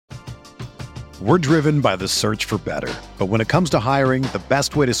We're driven by the search for better. But when it comes to hiring, the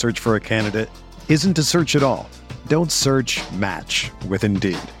best way to search for a candidate isn't to search at all. Don't search, match with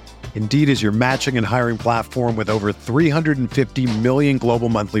Indeed. Indeed is your matching and hiring platform with over 350 million global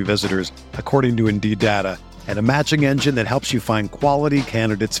monthly visitors, according to Indeed data, and a matching engine that helps you find quality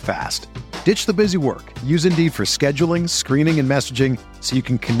candidates fast. Ditch the busy work. Use Indeed for scheduling, screening, and messaging so you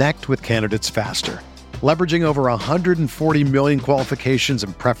can connect with candidates faster. Leveraging over 140 million qualifications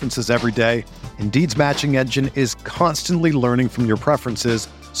and preferences every day, Indeed's matching engine is constantly learning from your preferences,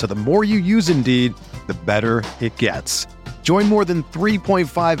 so the more you use Indeed, the better it gets. Join more than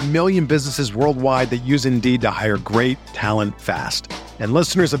 3.5 million businesses worldwide that use Indeed to hire great talent fast. And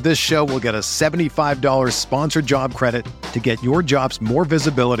listeners of this show will get a $75 sponsored job credit to get your jobs more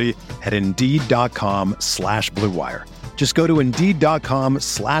visibility at Indeed.com/Blue Wire. Just go to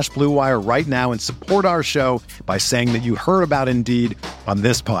Indeed.com/Blue Wire right now and support our show by saying that you heard about Indeed on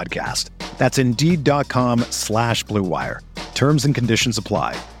this podcast. That's Indeed.com/Blue Wire. Terms and conditions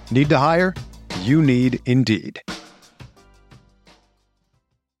apply. Need to hire? You need Indeed.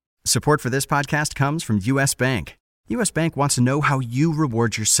 Support for this podcast comes from U.S. Bank. U.S. Bank wants to know how you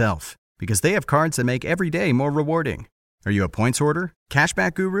reward yourself because they have cards that make every day more rewarding. Are you a points hoarder,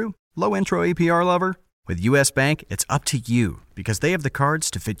 cashback guru, low intro APR lover? With U.S. Bank, it's up to you because they have the cards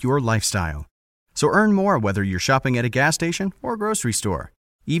to fit your lifestyle. So earn more whether you're shopping at a gas station or grocery store,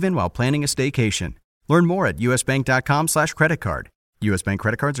 even while planning a staycation. Learn more at usbank.com/creditcard. U.S. Bank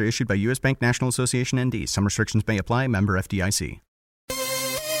credit cards are issued by U.S. Bank National Association ND. Some restrictions may apply. Member FDIC.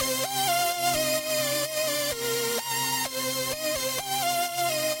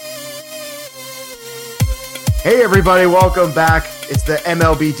 Hey everybody, welcome back. It's the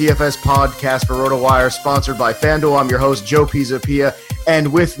MLB DFS podcast for RotoWire, sponsored by FanDuel. I'm your host, Joe Pisapia,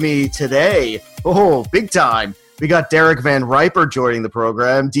 and with me today, big time, we got Derek Van Riper joining the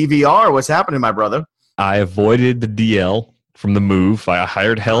program. DVR, what's happening, my brother? I avoided the DL from the move. I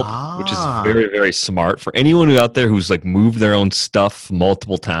hired help, which is very, very smart. For anyone out there who's like moved their own stuff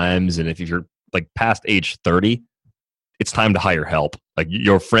multiple times, and if you're like past age 30, it's time to hire help. Like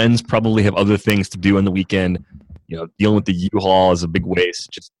your friends probably have other things to do on the weekend. You know, dealing with the U-Haul is a big waste.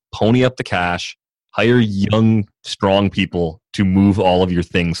 Just pony up the cash, hire young, strong people to move all of your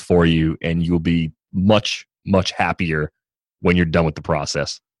things for you, and you'll be much, much happier when you're done with the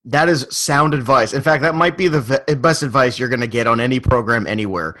process. That is sound advice. In fact, that might be the best advice you're going to get on any program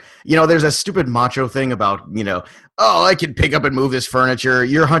anywhere. You know, there's a stupid macho thing about, I can pick up and move this furniture.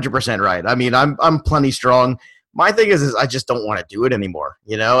 You're 100% right. I mean, I'm plenty strong. My thing is I just don't want to do it anymore.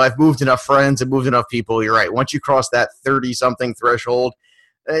 You know, I've moved enough friends and moved enough people. You're right. Once you cross that 30-something threshold,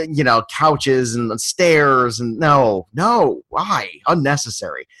 couches and stairs and no, why?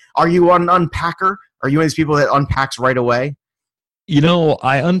 Unnecessary. Are you an unpacker? Are you one of these people that unpacks right away? You know,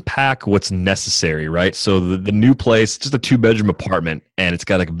 I unpack what's necessary, right? So the new place, just a 2-bedroom apartment, and it's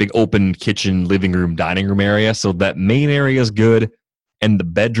got like a big open kitchen, living room, dining room area. So that main area is good, and the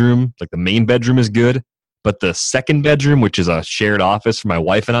bedroom, like the main bedroom is good. But the second bedroom, which is a shared office for my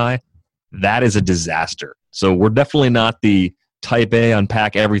wife and I, that is a disaster. So we're definitely not the type A,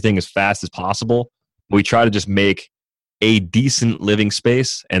 unpack everything as fast as possible. We try to just make a decent living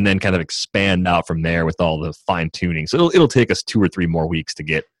space and then kind of expand out from there with all the fine tuning. So it'll take us 2 or 3 more weeks to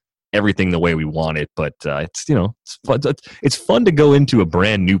get everything the way we want it. But it's fun. It's fun to go into a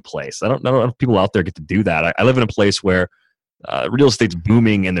brand new place. I don't know if people out there get to do that. I live in a place where real estate's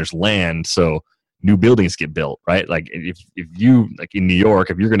booming and there's land, so new buildings get built, right? Like if you, like in New York,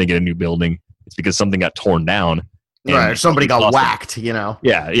 if you're going to get a new building, it's because something got torn down. Right, somebody got whacked, Yeah.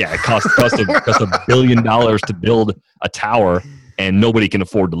 It cost $1 billion to build a tower, and nobody can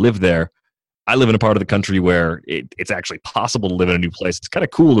afford to live there. I live in a part of the country where it's actually possible to live in a new place. It's kind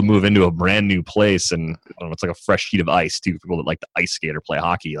of cool to move into a brand new place, and I don't know, it's like a fresh sheet of ice too. For people that like to ice skate or play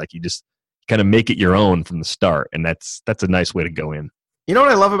hockey, like you just kind of make it your own from the start, and that's a nice way to go in. You know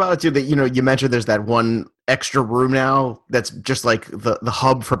what I love about it too? That you mentioned there's that one extra room now that's just like the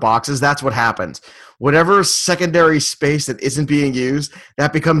hub for boxes. That's what happens. Whatever secondary space that isn't being used,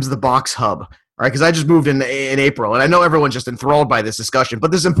 that becomes the box hub. Right? Because I just moved in April, and I know everyone's just enthralled by this discussion, but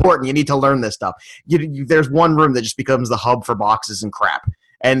this is important. You need to learn this stuff. There's one room that just becomes the hub for boxes and crap,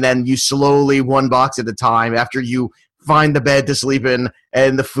 and then you slowly, one box at a time, after you find the bed to sleep in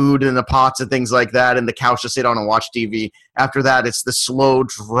and the food and the pots and things like that and the couch to sit on and watch TV. After that, it's the slow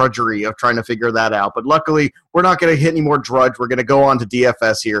drudgery of trying to figure that out. But luckily, we're not going to hit any more drudge. We're going to go on to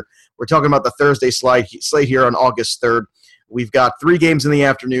DFS here. We're talking about the Thursday slate here on August 3rd. We've got 3 games in the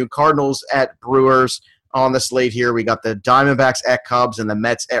afternoon. Cardinals at Brewers on the slate here. We got the Diamondbacks at Cubs and the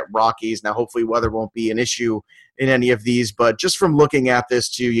Mets at Rockies. Now, hopefully weather won't be an issue in any of these, but just from looking at this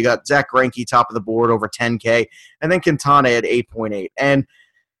too, you got Zach Greinke top of the board over 10K, and then Quintana at 8.8. And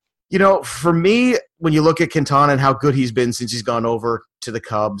for me, when you look at Quintana and how good he's been since he's gone over to the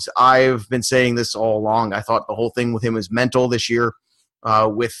Cubs, I've been saying this all along. I thought the whole thing with him was mental this year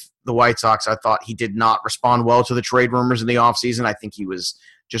with the White Sox. I thought he did not respond well to the trade rumors in the offseason. I think he was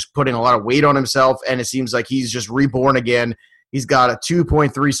just putting a lot of weight on himself, and it seems like he's just reborn again. He's got a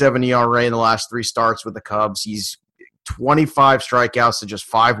 2.37 ERA in the last 3 starts with the Cubs. He's 25 strikeouts to just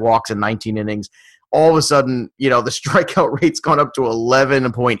 5 walks in 19 innings. All of a sudden, the strikeout rate's gone up to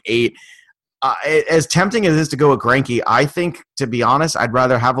 11.8. As tempting as it is to go with Greinke, I think, to be honest, I'd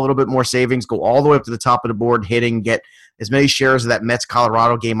rather have a little bit more savings, go all the way up to the top of the board, hitting, get as many shares of that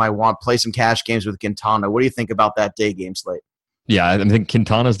Mets-Colorado game I want, play some cash games with Quintana. What do you think about that day game slate? Yeah, I think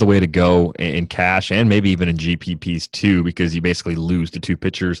Quintana's the way to go in cash and maybe even in GPPs too, because you basically lose to 2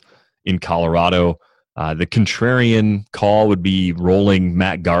 pitchers in Colorado. The contrarian call would be rolling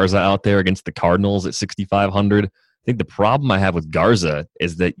Matt Garza out there against the Cardinals at 6,500. I think the problem I have with Garza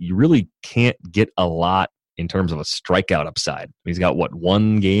is that you really can't get a lot in terms of a strikeout upside. He's got,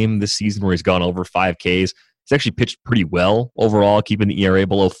 1 game this season where he's gone over 5 Ks. He's actually pitched pretty well overall, keeping the ERA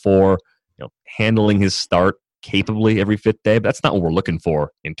below 4, handling his start capably every 5th day, but that's not what we're looking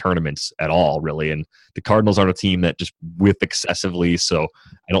for in tournaments at all, really. And the Cardinals aren't a team that just whip excessively, so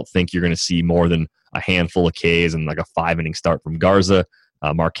I don't think you're going to see more than a handful of Ks and like a 5-inning start from Garza.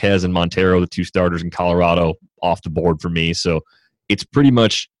 Marquez and Montero, the 2 starters in Colorado, off the board for me. So it's pretty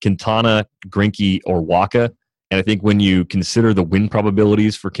much Quintana, Greinke, or Wacha. And I think when you consider the win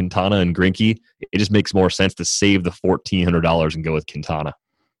probabilities for Quintana and Greinke, it just makes more sense to save the $1,400 and go with Quintana.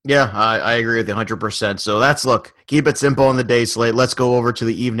 Yeah, I agree with you 100%. So keep it simple on the day slate. Let's go over to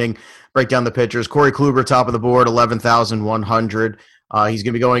the evening, break down the pitchers. Corey Kluber, top of the board, 11,100. He's going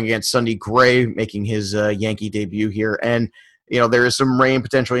to be going against Sonny Gray, making his Yankee debut here. And, there is some rain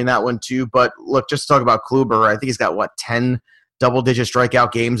potentially in that one too. But look, just to talk about Kluber, I think he's got, 10 double-digit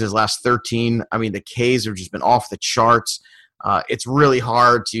strikeout games his last 13. I mean, the Ks have just been off the charts. It's really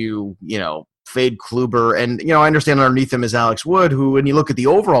hard to, fade Kluber. And, I understand underneath him is Alex Wood, who, when you look at the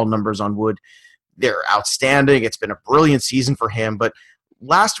overall numbers on Wood, they're outstanding. It's been a brilliant season for him. But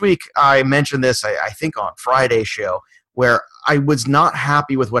last week, I mentioned this, I think on Friday's show, where I was not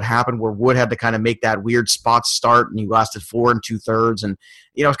happy with what happened, where Wood had to kind of make that weird spot start, and he lasted 4 2/3. And,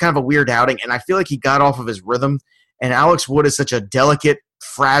 it's kind of a weird outing. And I feel like he got off of his rhythm. And Alex Wood is such a delicate,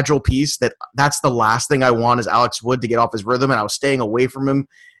 fragile piece that's the last thing I want is Alex Wood to get off his rhythm. And I was staying away from him.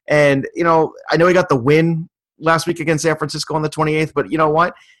 And, I know he got the win last week against San Francisco on the 28th, but you know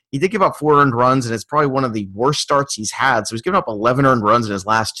what? He did give up 4 earned runs, and it's probably one of the worst starts he's had. So he's given up 11 earned runs in his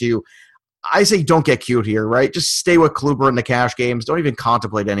last 2. I say don't get cute here, right? Just stay with Kluber in the cash games. Don't even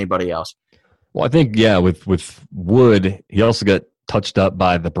contemplate anybody else. Well, I think, with Wood, he also got touched up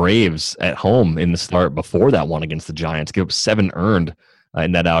by the Braves at home in the start before that one against the Giants. Gave up 7 earned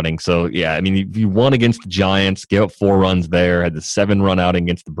in that outing. So, yeah, I mean, if you won against the Giants, gave up 4 runs there, had the 7-run outing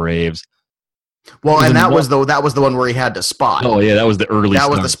against the Braves. Well, and that was the one where he had to spot. Oh, yeah, that was the early That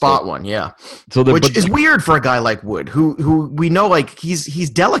was the spot one, yeah. So which is weird for a guy like Wood, who we know, he's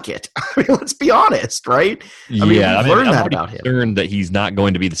delicate. I mean, let's be honest, right? We've learned that about him. I'm concerned that he's not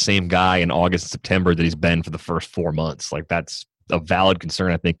going to be the same guy in August and September that he's been for the first 4 months. That's a valid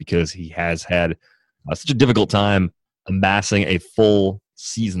concern, I think, because he has had such a difficult time amassing a full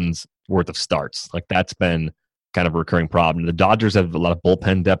season's worth of starts. That's been kind of a recurring problem. The Dodgers have a lot of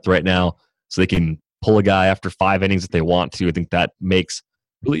bullpen depth right now, so they can pull a guy after 5 innings if they want to. I think that makes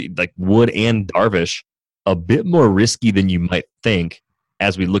really Wood and Darvish a bit more risky than you might think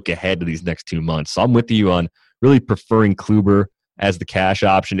as we look ahead to these next 2 months. So I'm with you on really preferring Kluber as the cash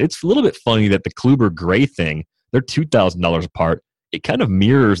option. It's a little bit funny that the Kluber Gray thing, they're $2,000 apart. It kind of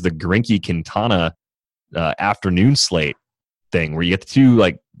mirrors the Greinke Quintana afternoon slate thing, where you get the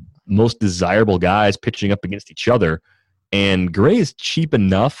 2 most desirable guys pitching up against each other. And Gray is cheap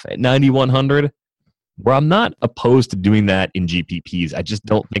enough at 9,100 where I'm not opposed to doing that in GPPs. I just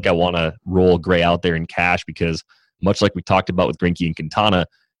don't think I want to roll Gray out there in cash because, much like we talked about with Greinke and Quintana,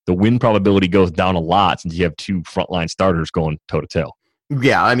 the win probability goes down a lot since you have 2 frontline starters going toe-to-toe.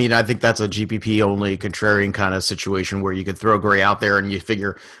 Yeah, I mean, I think that's a GPP-only contrarian kind of situation where you could throw Gray out there and you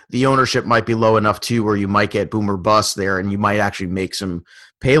figure the ownership might be low enough too where you might get boom or bust there and you might actually make some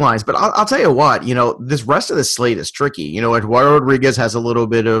pay lines. But I'll tell you what, this rest of the slate is tricky. Eduardo Rodriguez has a little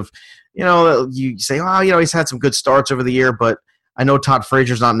bit of, you say, he's had some good starts over the year, but I know Todd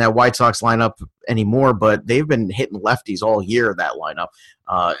Frazier's not in that White Sox lineup anymore, but they've been hitting lefties all year, that lineup.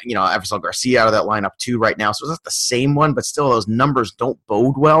 Everson Garcia out of that lineup too right now. So it's not the same one, but still those numbers don't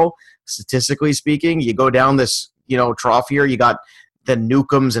bode well. statistically speaking. You go down this, trough here, you got the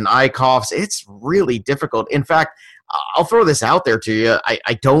Newcombs and Eichhoffs. It's really difficult. In fact, I'll throw this out there to you.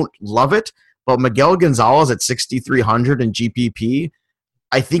 I don't love it, but Miguel Gonzalez at 6,300 in GPP,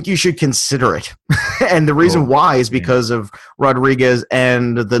 I think you should consider it. And the reason why is because of Rodriguez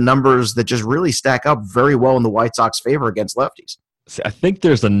and the numbers that just really stack up very well in the White Sox favor against lefties. See, I think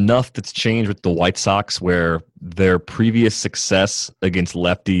there's enough that's changed with the White Sox where their previous success against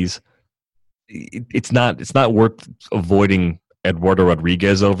lefties, it's not worth avoiding Eduardo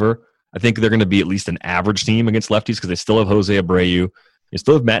Rodriguez over. I think they're going to be at least an average team against lefties because they still have Jose Abreu. They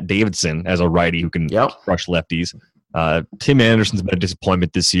still have Matt Davidson as a righty who can crush lefties. Tim Anderson's been a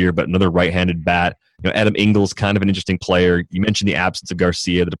disappointment this year, but another right-handed bat. Adam Engel's kind of an interesting player. You mentioned the absence of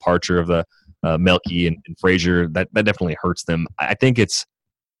Garcia, the departure of the Melky and Frazier. That definitely hurts them. I think it's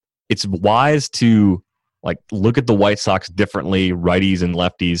wise to look at the White Sox differently, righties and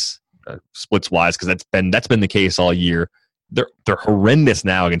lefties, splits wise, because that's been the case all year. They're horrendous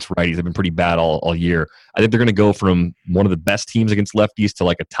now against righties. They've been pretty bad all year. I think they're going to go from one of the best teams against lefties to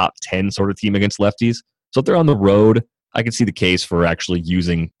a top 10 sort of team against lefties. So if they're on the road, I can see the case for actually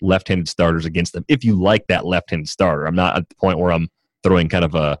using left-handed starters against them if you like that left-handed starter. I'm not at the point where I'm throwing kind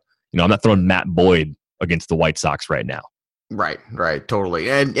of I'm not throwing Matt Boyd against the White Sox right now. Right,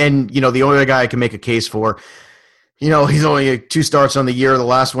 totally. And the only guy I can make a case for, he's only 2 starts on the year. The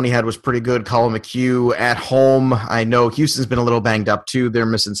last one he had was pretty good. Colin McHugh at home. I know Houston's been a little banged up too. They're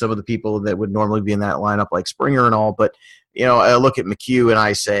missing some of the people that would normally be in that lineup like Springer and all. But, I look at McHugh and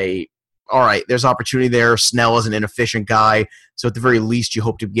I say, all right, there's opportunity there. Snell is an inefficient guy. So at the very least, you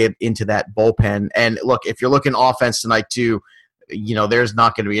hope to get into that bullpen. And look, if you're looking offense tonight too, there's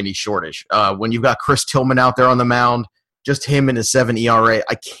not going to be any shortage. When you've got Chris Tillman out there on the mound, just him and his 7 ERA,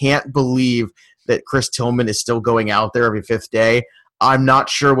 I can't believe that Chris Tillman is still going out there every 5th day. I'm not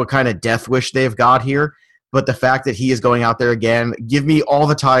sure what kind of death wish they've got here, but the fact that he is going out there again, give me all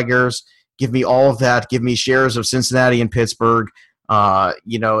the Tigers, give me all of that, give me shares of Cincinnati and Pittsburgh.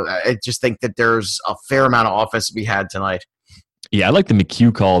 I just think that there's a fair amount of offense to be had tonight. Yeah, I like the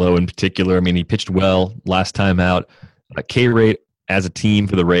McHugh call, though, in particular. I mean, he pitched well last time out. K-rate as a team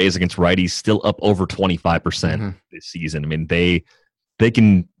for the Rays against righties still up over 25% this season. I mean, they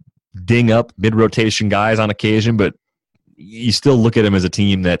can ding up mid-rotation guys on occasion, but you still look at them as a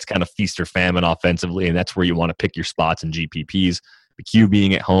team that's kind of feast or famine offensively, and that's where you want to pick your spots in GPPs. McHugh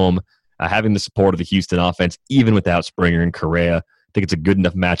being at home, having the support of the Houston offense, even without Springer and Correa, I think it's a good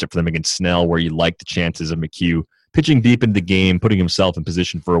enough matchup for them against Snell where you like the chances of McHugh pitching deep into the game, putting himself in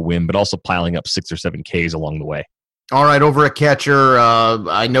position for a win, but also piling up 6 or 7 Ks along the way. All right, over at catcher,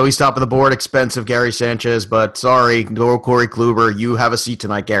 I know he's top of the board, expensive, Gary Sanchez, but sorry, go Corey Kluber. You have a seat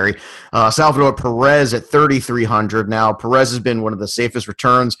tonight, Gary. Salvador Perez at 3,300. Now, Perez has been one of the safest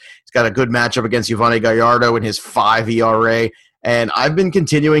returns. He's got a good matchup against Yovani Gallardo in his 5 ERA. And I've been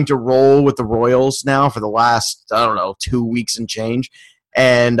continuing to roll with the Royals now for the last, 2 weeks and change.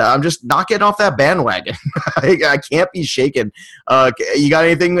 And I'm just not getting off that bandwagon. I can't be shaken. You got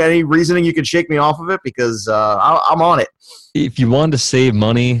any reasoning you could shake me off of it? Because I'm on it. If you wanted to save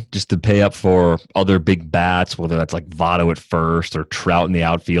money just to pay up for other big bats, whether that's like Votto at first or Trout in the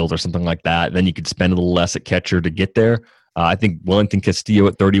outfield or something like that, then you could spend a little less at catcher to get there. I think Wellington Castillo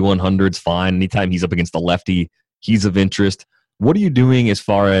at 3,100 is fine. Anytime he's up against the lefty, he's of interest. What are you doing as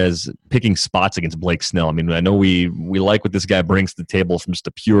far as picking spots against Blake Snell? I mean, I know we like what this guy brings to the table from just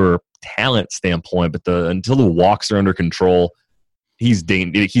a pure talent standpoint, but until the walks are under control, he's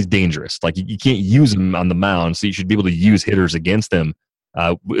dangerous. Like, you can't use him on the mound, so you should be able to use hitters against him.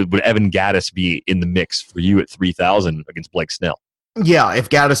 Would Evan Gattis be in the mix for you at 3,000 against Blake Snell? Yeah, if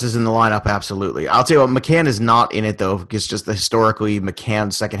Gattis is in the lineup, absolutely. I'll tell you what, McCann is not in it, though, because just historically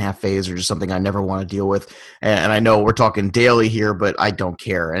McCann's second half phase are just something I never want to deal with. And I know we're talking daily here, but I don't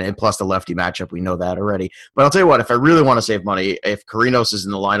care. And plus the lefty matchup, we know that already. But I'll tell you what, if I really want to save money, if Carrenos is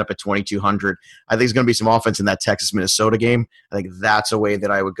in the lineup at 2,200, I think there's going to be some offense in that Texas-Minnesota game. I think that's a way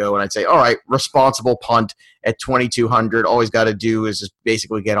that I would go. And I'd say, all right, responsible punt at 2,200. All he's got to do is just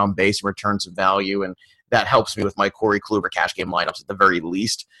basically get on base and return some value. And that helps me with my Corey Kluber cash game lineups at the very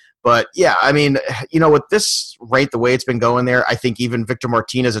least. But, yeah, I mean, with this rate, the way it's been going there, I think even Victor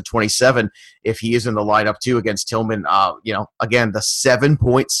Martinez at 27, if he is in the lineup too against Tillman, again, the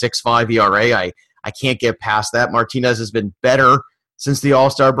 7.65 ERA, I can't get past that. Martinez has been better since the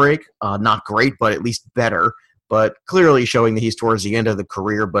All-Star break. Not great, but at least better. But clearly showing that he's towards the end of the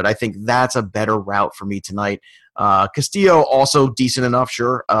career. But I think that's a better route for me tonight. Castillo also decent enough,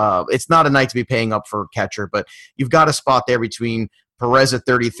 sure. It's not a night to be paying up for catcher, but you've got a spot there between Perez at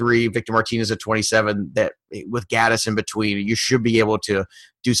 33, Victor Martinez at 27, that with Gaddis in between, you should be able to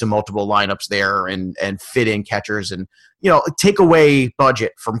do some multiple lineups there and fit in catchers and, take away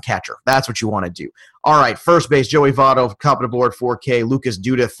budget from catcher. That's what you want to do. All right, first base, Joey Votto, top of the board, 4K. Lucas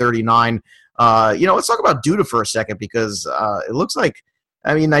Duda, 39. Let's talk about Duda for a second because it looks like,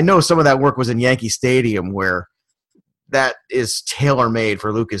 I know some of that work was in Yankee Stadium where that is tailor-made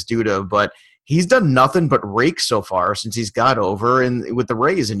for Lucas Duda, but he's done nothing but rake so far since he's got over with the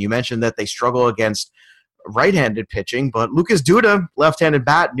Rays. And you mentioned that they struggle against right-handed pitching, but Lucas Duda, left-handed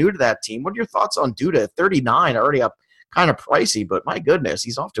bat, new to that team. What are your thoughts on Duda? 39, already up, kind of pricey, but my goodness,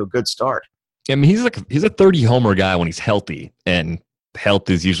 he's off to a good start. He's a 30 homer guy when he's healthy, and health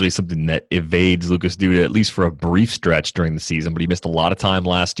is usually something that evades Lucas Duda, at least for a brief stretch during the season, but he missed a lot of time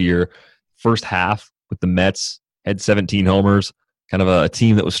last year. First half with the Mets, had 17 homers, kind of a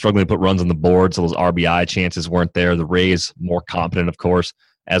team that was struggling to put runs on the board, so those RBI chances weren't there. The Rays, more competent, of course,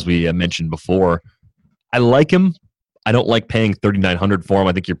 as we mentioned before. I like him. I don't like paying $3,900 for him.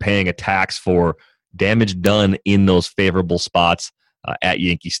 I think you're paying a tax for damage done in those favorable spots at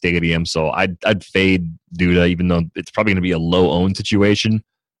Yankee Stadium. So I'd fade Duda, even though it's probably going to be a low-owned situation.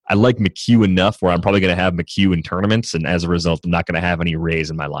 I like McHugh enough where I'm probably going to have McHugh in tournaments, and as a result, I'm not going to have any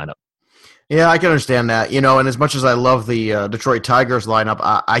Rays in my lineup. Yeah, I can understand that. And as much as I love the Detroit Tigers lineup,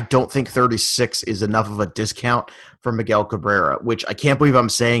 I don't think 36 is enough of a discount for Miguel Cabrera, which I can't believe I'm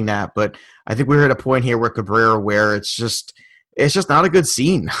saying that, but I think we're at a point here with Cabrera where it's just not a good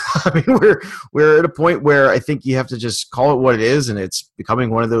scene. We're at a point where I think you have to just call it what it is, and it's becoming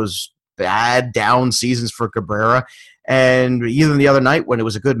one of those bad down seasons for Cabrera. And even the other night when it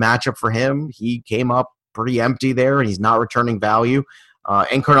was a good matchup for him, he came up pretty empty there, and he's not returning value.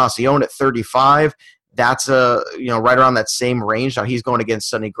 Encarnacion at 35, that's right around that same range. Now he's going against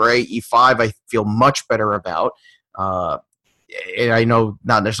Sonny Gray. E5 I feel much better about. And I know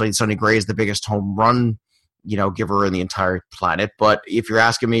not necessarily Sonny Gray is the biggest home run giver in the entire planet, but if you're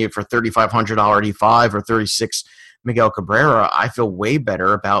asking me for $3,500 E5 or 36 Miguel Cabrera, I feel way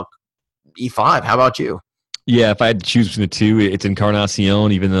better about E5. How about you? Yeah, if I had to choose between the two, it's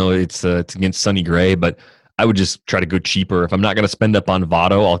Encarnacion, even though it's against Sonny Gray, but I would just try to go cheaper. If I'm not going to spend up on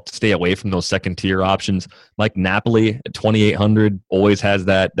Votto, I'll stay away from those second-tier options. Like Napoli at $2,800 always has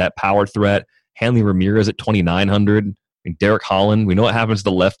that power threat. Hanley Ramirez at $2,900. Derek Holland, we know what happens to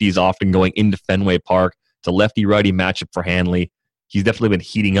the lefties often going into Fenway Park. It's a lefty-righty matchup for Hanley. He's definitely been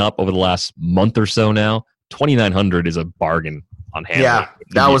heating up over the last month or so now. $2,900 is a bargain on Hanley. Yeah,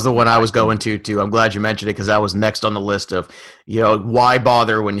 that was the one I was going to, too. I'm glad you mentioned it because that was next on the list of, why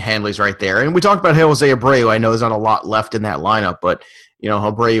bother when Hanley's right there. And we talked about Jose Abreu. I know there's not a lot left in that lineup, but,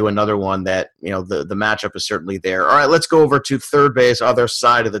 Abreu, another one that, the matchup is certainly there. All right, let's go over to third base, other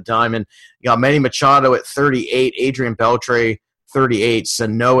side of the diamond. You got Manny Machado at 38, Adrian Beltre, 38,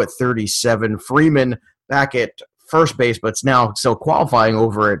 Sano at 37, Freeman back at first base, but it's now still qualifying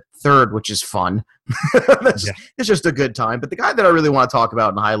over at third, which is fun. It's just a good time. But the guy that I really want to talk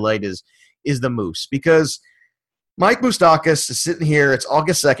about and highlight is the Moose, because Mike Moustakas is sitting here. It's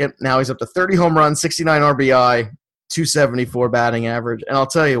August 2nd. Now he's up to 30 home runs, 69 RBI, 274 batting average. And I'll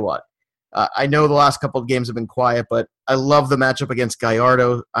tell you what, I know the last couple of games have been quiet, but I love the matchup against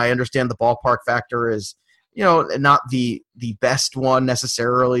Gallardo. I understand the ballpark factor is, not the best one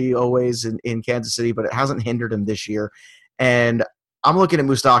necessarily always in Kansas City, but it hasn't hindered him this year. And I'm looking at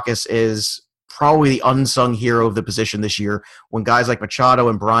Moustakas as probably the unsung hero of the position this year. When guys like Machado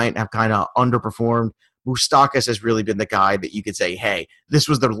and Bryant have kind of underperformed, Moustakas has really been the guy that you could say, hey, this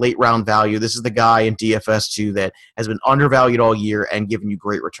was the late round value. This is the guy in DFS2 that has been undervalued all year and given you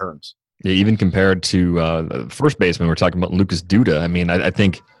great returns. Yeah, even compared to first baseman, we're talking about Lucas Duda. I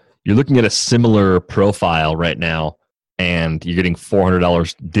think you're looking at a similar profile right now, and you're getting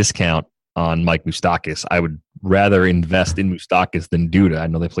 $400 discount on Mike Moustakas. I would rather invest in Moustakas than Duda. I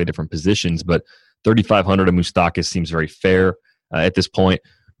know they play different positions, but $3,500 of Moustakas seems very fair at this point.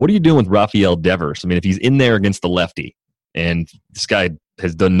 What are you doing with Rafael Devers? If he's in there against the lefty, and this guy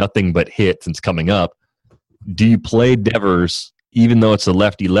has done nothing but hit since coming up, do you play Devers even though it's a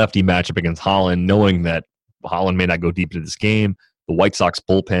lefty-lefty matchup against Holland, knowing that Holland may not go deep into this game? The White Sox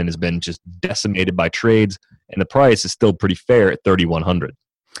bullpen has been just decimated by trades, and the price is still pretty fair at $3,100.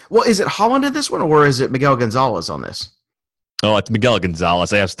 Well, is it Holland in this one, or is it Miguel Gonzalez on this? Oh, it's Miguel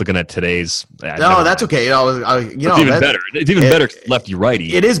Gonzalez. I was looking at today's. No, that's okay. It's even better. It's even better lefty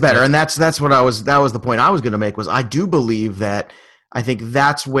righty. It is better, and that's what I was. That was the point I was going to make. Was I do believe that. I think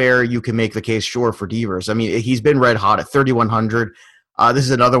that's where you can make the case, sure, for Devers. He's been red hot at 3,100. This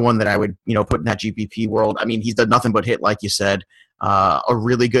is another one that I would, put in that GPP world. He's done nothing but hit, like you said. A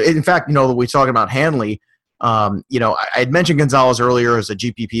really good. In fact, we're talking about Hanley. I had mentioned Gonzalez earlier as a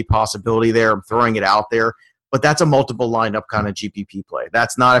GPP possibility there. I'm throwing it out there. But that's a multiple lineup kind of GPP play.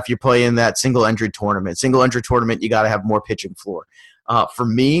 That's not if you're playing that single entry tournament. Single entry tournament, you got to have more pitching floor. For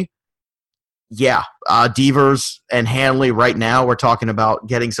me, Devers and Hanley right now, we're talking about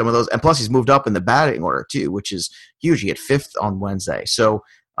getting some of those. And plus, he's moved up in the batting order too, which is huge. He hit 5th on Wednesday. So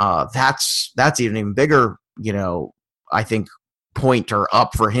that's even bigger, I think, pointer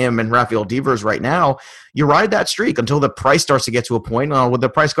up for him and Rafael Devers right now. You ride that streak until the price starts to get to a point. When the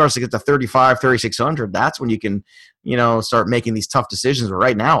price starts to get to 35, 3,600, that's when you can, start making these tough decisions. But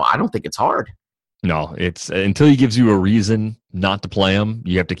right now, I don't think it's hard. No, it's until he gives you a reason not to play him,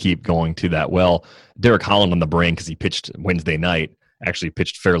 you have to keep going to that. Well, Derek Holland on the brain because he pitched Wednesday night, actually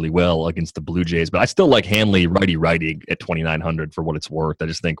pitched fairly well against the Blue Jays. But I still like Hanley righty at 2,900 for what it's worth. I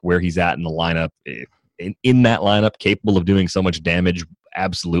just think where he's at in the lineup, in that lineup, capable of doing so much damage,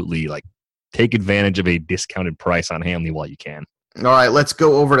 absolutely take advantage of a discounted price on Hanley while you can. All right, let's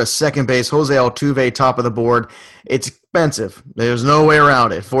go over to second base. Jose Altuve, top of the board. It's expensive. There's no way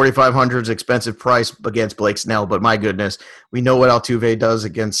around it. 4,500 is expensive price against Blake Snell, but my goodness, we know what Altuve does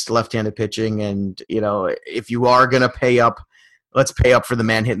against left-handed pitching, and if you are going to pay up, let's pay up for the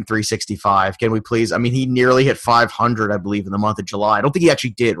man hitting 365. Can we please? I mean, he nearly hit 500, I believe, in the month of July. I don't think he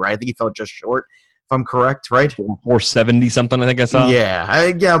actually did, right? I think he fell just short. I'm correct, right? 470 something, I think I saw.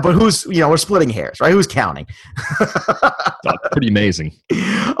 Yeah, but who's, we're splitting hairs, right? Who's counting? Pretty amazing.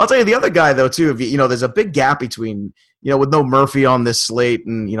 I'll tell you the other guy, though, too, there's a big gap between, with no Murphy on this slate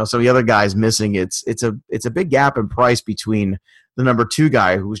and, some of the other guys missing, it's a big gap in price between the number 2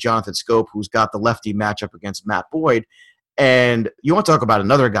 guy, who's Jonathan Scope, who's got the lefty matchup against Matt Boyd. And you want to talk about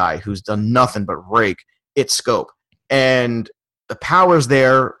another guy who's done nothing but rake, it's Scope. And the power's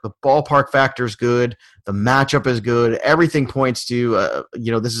there. The ballpark factor is good. The matchup is good. Everything points to,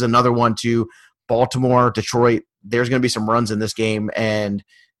 this is another one to Baltimore, Detroit. There's going to be some runs in this game. And,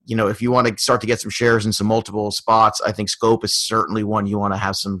 if you want to start to get some shares in some multiple spots, I think Scope is certainly one you want to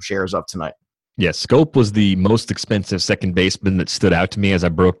have some shares of tonight. Yeah, Scope was the most expensive second baseman that stood out to me as I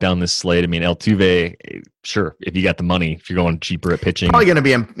broke down this slate. I mean, Altuve, sure, if you got the money, if you're going cheaper at pitching. Probably going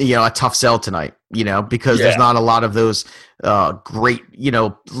to be a tough sell tonight, because there's not a lot of those great,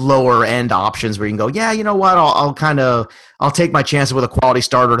 lower end options where you can go, yeah, you know what, I'll take my chances with a quality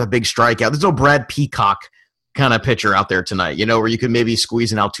starter and a big strikeout. There's no Brad Peacock kind of pitcher out there tonight, where you could maybe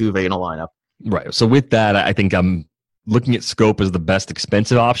squeeze an Altuve in a lineup. Right. So with that, I think I'm looking at Scope as the best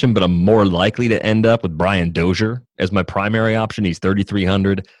expensive option, but I'm more likely to end up with Brian Dozier as my primary option. He's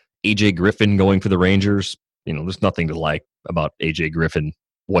 3,300. AJ Griffin going for the Rangers. There's nothing to like about AJ Griffin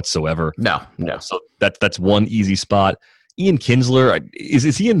whatsoever. No. So that's one easy spot. Ian Kinsler, is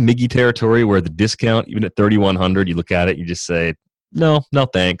he in Miggy territory where the discount, even at 3,100, you look at it, you just say, no,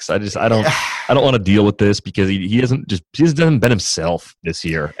 thanks. I don't want to deal with this because he hasn't been himself this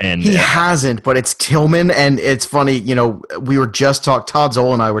year. And he hasn't, but it's Tillman. And it's funny, we were just Todd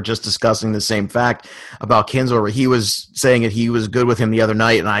Zoll and I were just discussing the same fact about Kinsler, where he was saying that he was good with him the other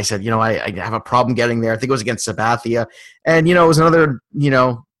night. And I said, I have a problem getting there. I think it was against Sabathia. And, it was another,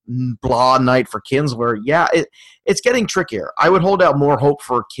 blah night for Kinsler. Yeah, it's getting trickier. I would hold out more hope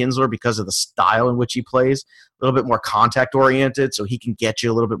for Kinsler because of the style in which he plays, a little bit more contact oriented, so he can get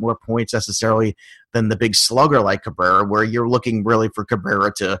you a little bit more points necessarily than the big slugger like Cabrera, where you're looking really for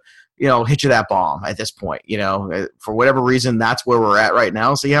Cabrera to, hit you that bomb at this point. For whatever reason, that's where we're at right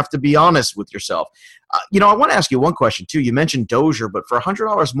now. So you have to be honest with yourself. I want to ask you one question too. You mentioned Dozier, but for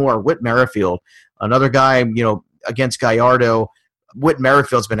 $100 more, Whit Merrifield, another guy, against Gallardo. Whit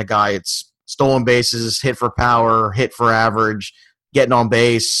Merrifield's been a guy. It's stolen bases, hit for power, hit for average, getting on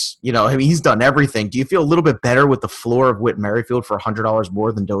base. He's done everything. Do you feel a little bit better with the floor of Whit Merrifield for $100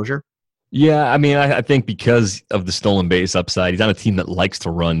 more than Dozier? Yeah, I mean, I think because of the stolen base upside, he's on a team that likes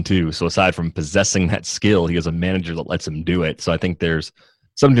to run too. So aside from possessing that skill, he has a manager that lets him do it. So I think there's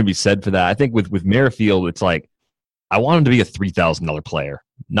something to be said for that. I think with Merrifield, it's like I want him to be a $3,000 player,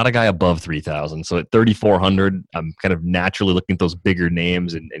 not a guy above 3,000. So at 3,400, I'm kind of naturally looking at those bigger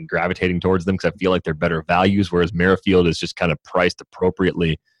names and gravitating towards them because I feel like they're better values, whereas Merrifield is just kind of priced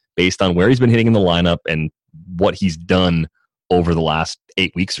appropriately based on where he's been hitting in the lineup and what he's done over the last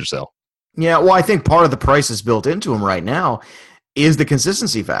 8 weeks or so. Yeah, well, I think part of the price is built into him right now is the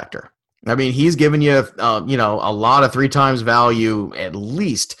consistency factor. I mean, he's given you, a lot of 3 times value at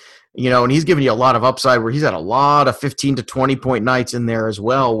least. And he's giving you a lot of upside where he's had a lot of 15 to 20 point nights in there as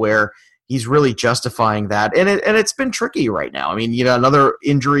well, where he's really justifying that. And it's been tricky right now. I mean, another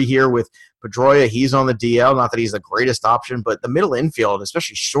injury here with Pedroia, he's on the DL. Not that he's the greatest option, but the middle infield,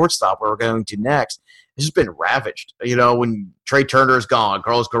 especially shortstop, where we're going to next, has just been ravaged. When Trey Turner's gone,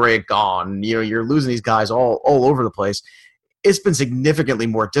 Carlos Correa gone, you're losing these guys all over the place. It's been significantly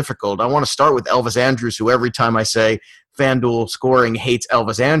more difficult. I want to start with Elvis Andrus, who every time I say FanDuel scoring hates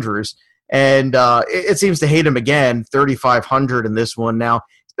Elvis Andrus, and it seems to hate him again, 3,500 in this one. Now,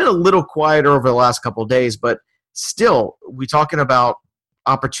 it's been a little quieter over the last couple of days, but still, we're talking about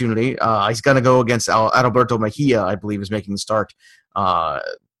opportunity. He's going to go against Adalberto Mejia, I believe, is making the start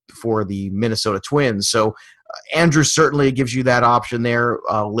for the Minnesota Twins. So Andrus certainly gives you that option there.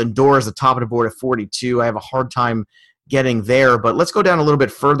 Lindor is the top of the board at 42. I have a hard time getting there, but let's go down a little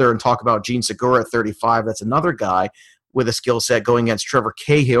bit further and talk about Gene Segura at 35. That's another guy with a skill set going against Trevor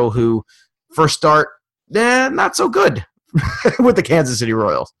Cahill, who first start, not so good with the Kansas City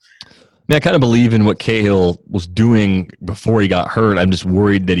Royals. I kind of believe in what Cahill was doing before he got hurt. I'm just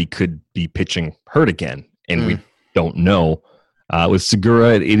worried that he could be pitching hurt again, and we don't know. With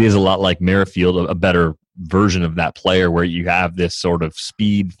Segura, it is a lot like Merrifield, a better version of that player where you have this sort of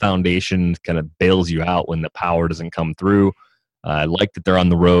speed foundation kind of bails you out when the power doesn't come through. I like that they're on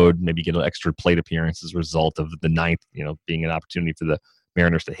the road, maybe get an extra plate appearance as a result of the ninth, being an opportunity for the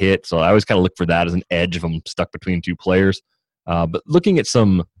Mariners to hit. So I always kind of look for that as an edge if I'm stuck between two players. But looking at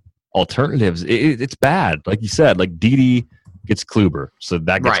some alternatives, it's bad. Like you said, like Didi gets Kluber, so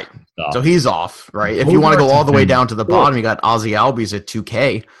that gets right. So he's off, right? If you want to go all the way down to the bottom, you got Ozzie Albies at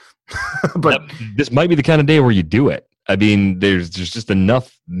 2K. But this might be the kind of day where you do it. I mean, there's just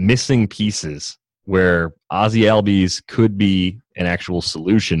enough missing pieces where Ozzie Albies could be an actual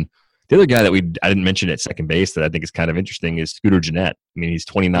solution. The other guy that I didn't mention at second base that I think is kind of interesting is Scooter Gennett. I mean, he's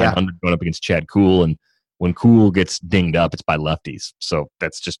 2,900 going up against Chad Kuhl, and when Kuhl gets dinged up, it's by lefties. So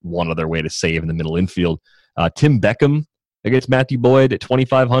that's just one other way to save in the middle infield. Tim Beckham against Matthew Boyd at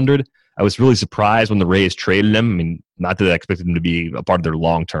 2,500. I was really surprised when the Rays traded him. I mean, not that I expected him to be a part of their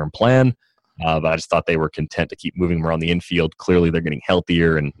long-term plan, but I just thought they were content to keep moving him around the infield. Clearly, they're getting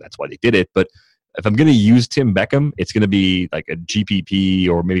healthier, and that's why they did it. But if I'm going to use Tim Beckham, it's going to be like a GPP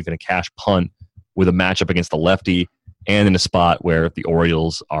or maybe even a cash punt with a matchup against the lefty and in a spot where the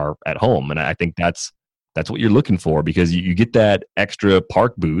Orioles are at home. And I think that's what you're looking for because you get that extra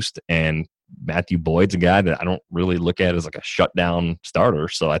park boost, and Matthew Boyd's a guy that I don't really look at as like a shutdown starter.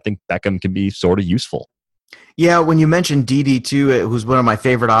 So I think Beckham can be sort of useful. Yeah, when you mentioned Didi too, who's one of my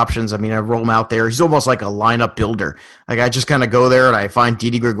favorite options. I mean, I roll him out there. He's almost like a lineup builder. Like I just kind of go there and I find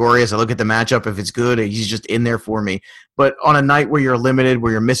Didi Gregorius. I look at the matchup. If it's good, he's just in there for me. But on a night where you're limited,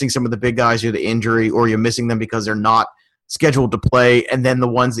 where you're missing some of the big guys due to injury, or you're missing them because they're not scheduled to play, and then the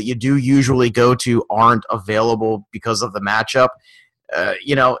ones that you do usually go to aren't available because of the matchup,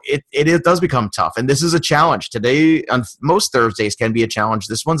 it does become tough. And this is a challenge. Today, on most Thursdays, can be a challenge.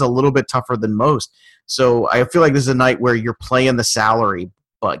 This one's a little bit tougher than most. So I feel like this is a night where you're playing the salary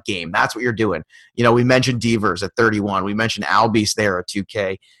game. That's what you're doing. We mentioned Devers at 31. We mentioned Albies there at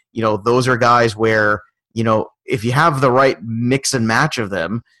 2K. Those are guys where, if you have the right mix and match of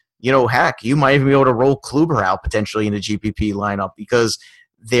them, heck, you might even be able to roll Kluber out potentially in the GPP lineup because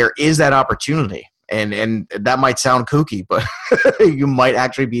there is that opportunity. And that might sound kooky, but you might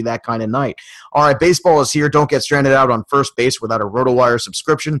actually be that kind of night. All right, baseball is here. Don't get stranded out on first base without a RotoWire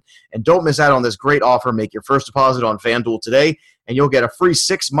subscription. And don't miss out on this great offer. Make your first deposit on FanDuel today, and you'll get a free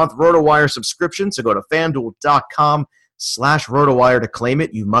 6-month RotoWire subscription. So go to FanDuel.com/RotoWire to claim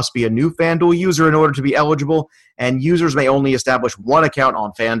it. You must be a new FanDuel user in order to be eligible, and users may only establish one account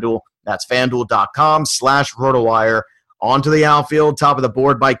on FanDuel. That's FanDuel.com/RotoWire. On to the outfield, top of the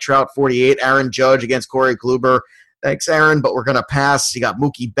board, Mike Trout, 48. Aaron Judge against Corey Kluber. Thanks, Aaron, but we're going to pass. You got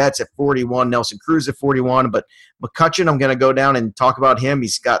Mookie Betts at 41, Nelson Cruz at 41. But McCutchen, I'm going to go down and talk about him.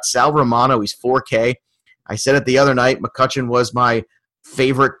 He's got Sal Romano. He's 4K. I said it the other night. McCutchen was my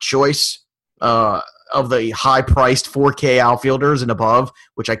favorite choice of the high-priced 4K outfielders and above,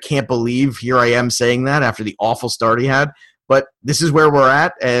 which I can't believe here I am saying that after the awful start he had. But this is where we're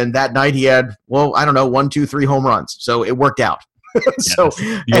at, and that night he had, 1, 2, 3 home runs. So it worked out.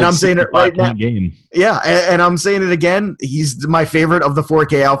 And I'm saying it right now. Game. Yeah, and I'm saying it again. He's my favorite of the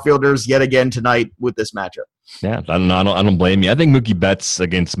 4K outfielders yet again tonight with this matchup. Yeah, I don't blame you. I think Mookie Betts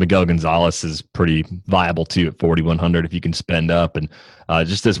against Miguel Gonzalez is pretty viable too at 4,100 if you can spend up. And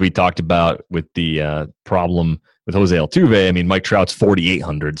just as we talked about with the problem with Jose Altuve, I mean, Mike Trout's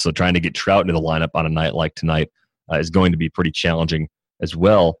 4,800. So trying to get Trout into the lineup on a night like tonight is going to be pretty challenging as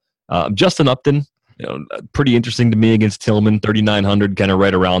well. Justin Upton, pretty interesting to me against Tillman, 3,900, kind of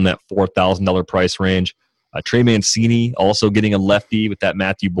right around that $4,000 price range. Trey Mancini also getting a lefty with that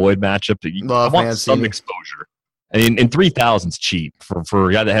Matthew Boyd matchup. I want some exposure I mean, in 3,000 is cheap for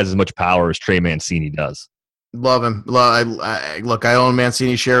a guy that has as much power as Trey Mancini does. Love him. Look, I own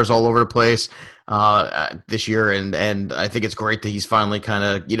Mancini shares all over the place this year, and I think it's great that he's finally kind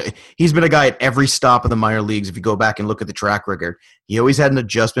of, he's been a guy at every stop of the minor leagues. If you go back and look at the track record, he always had an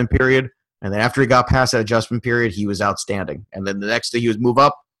adjustment period, and then after he got past that adjustment period, he was outstanding. And then the next day he was move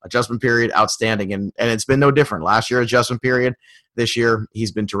up, adjustment period, outstanding, and it's been no different. Last year, adjustment period. This year,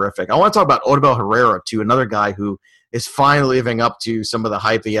 he's been terrific. I want to talk about Odubel Herrera, too, another guy who is finally living up to some of the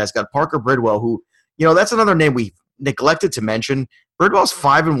hype he has. Got Parker Bridwell, who, that's another name we neglected to mention. Bridwell's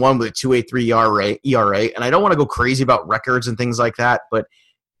 5-1 with a 2.83 ERA, and I don't want to go crazy about records and things like that, but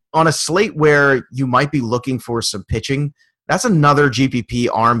on a slate where you might be looking for some pitching, that's another GPP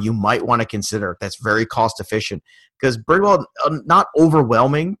arm you might want to consider that's very cost efficient, because Bridwell, not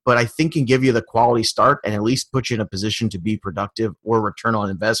overwhelming, but I think can give you the quality start and at least put you in a position to be productive or return on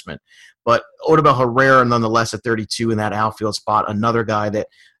investment. But Odubel Herrera, nonetheless, at 32 in that outfield spot, another guy that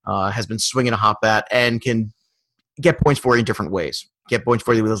has been swinging a hot bat and can get points for you in different ways. Get points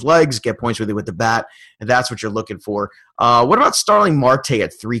for you with his legs, get points for you with the bat, and that's what you're looking for. What about Starling Marte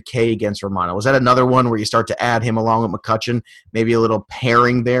at 3K against Romano? Was that another one where you start to add him along with McCutchen, maybe a little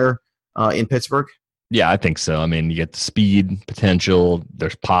pairing there in Pittsburgh? Yeah, I think so. I mean, you get the speed potential.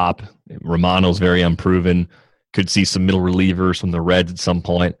 There's pop. Romano's very unproven. Could see some middle relievers from the Reds at some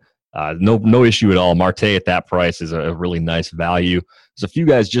point. No issue at all. Marte at that price is a really nice value. There's a few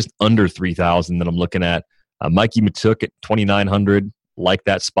guys just under 3,000 that I'm looking at. Mikey Matuk at 2,900, like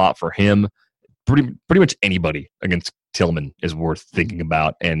that spot for him. Pretty much anybody against Tillman is worth thinking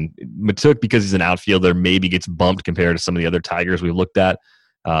about. And Matuk, because he's an outfielder, maybe gets bumped compared to some of the other Tigers we've looked at.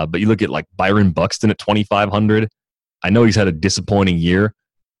 But you look at like Byron Buxton at 2,500. I know he's had a disappointing year.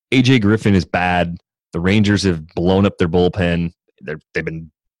 AJ Griffin is bad. The Rangers have blown up their bullpen. They've been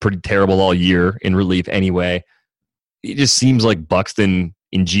pretty terrible all year in relief anyway. It just seems like Buxton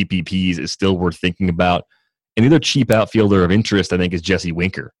in GPPs is still worth thinking about. And the other cheap outfielder of interest, I think, is Jesse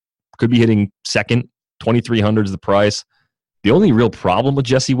Winker. Could be hitting second. 2,300 is the price. The only real problem with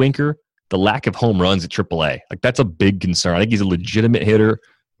Jesse Winker, the lack of home runs at AAA. Like, that's a big concern. I think he's a legitimate hitter,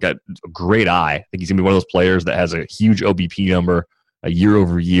 got a great eye. I think he's going to be one of those players that has a huge OBP number year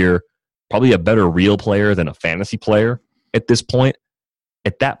over year. Probably a better real player than a fantasy player at this point.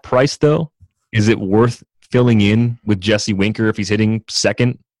 At that price, though, is it worth filling in with Jesse Winker if he's hitting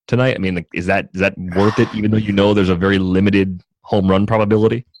second tonight? I mean, like, is that worth it, even though there's a very limited home run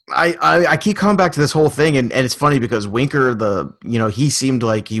probability? I keep coming back to this whole thing, and it's funny because Winker, he seemed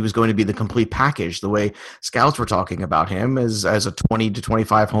like he was going to be the complete package, the way scouts were talking about him as a 20 to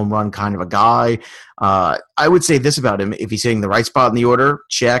 25 home run kind of a guy. I would say this about him: if he's hitting the right spot in the order,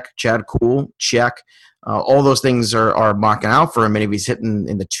 check. Chad Kuhl, check. All those things are marking out for him, and if he's hitting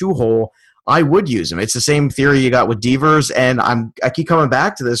in the 2-hole, I would use him. It's the same theory you got with Devers, and I keep coming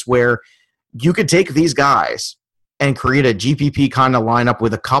back to this where you could take these guys and create a GPP kind of lineup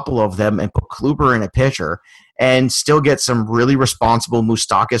with a couple of them and put Kluber in a pitcher and still get some really responsible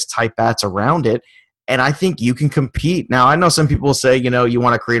Moustakas-type bats around it, and I think you can compete. Now, I know some people say, you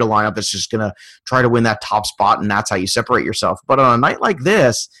want to create a lineup that's just going to try to win that top spot, and that's how you separate yourself. But on a night like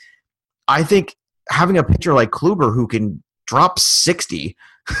this, I think having a pitcher like Kluber who can drop 60,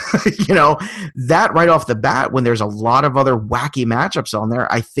 that right off the bat, when there's a lot of other wacky matchups on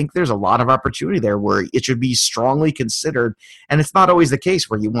there, I think there's a lot of opportunity there where it should be strongly considered. And it's not always the case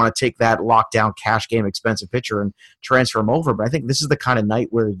where you want to take that lockdown cash game expensive pitcher and transfer him over. But I think this is the kind of night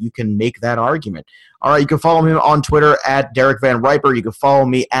where you can make that argument. All right, you can follow me on Twitter at Derek Van Riper. You can follow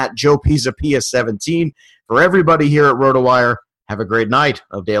me at Joe Pisa PS17. For everybody here at RotoWire, have a great night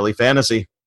of daily fantasy.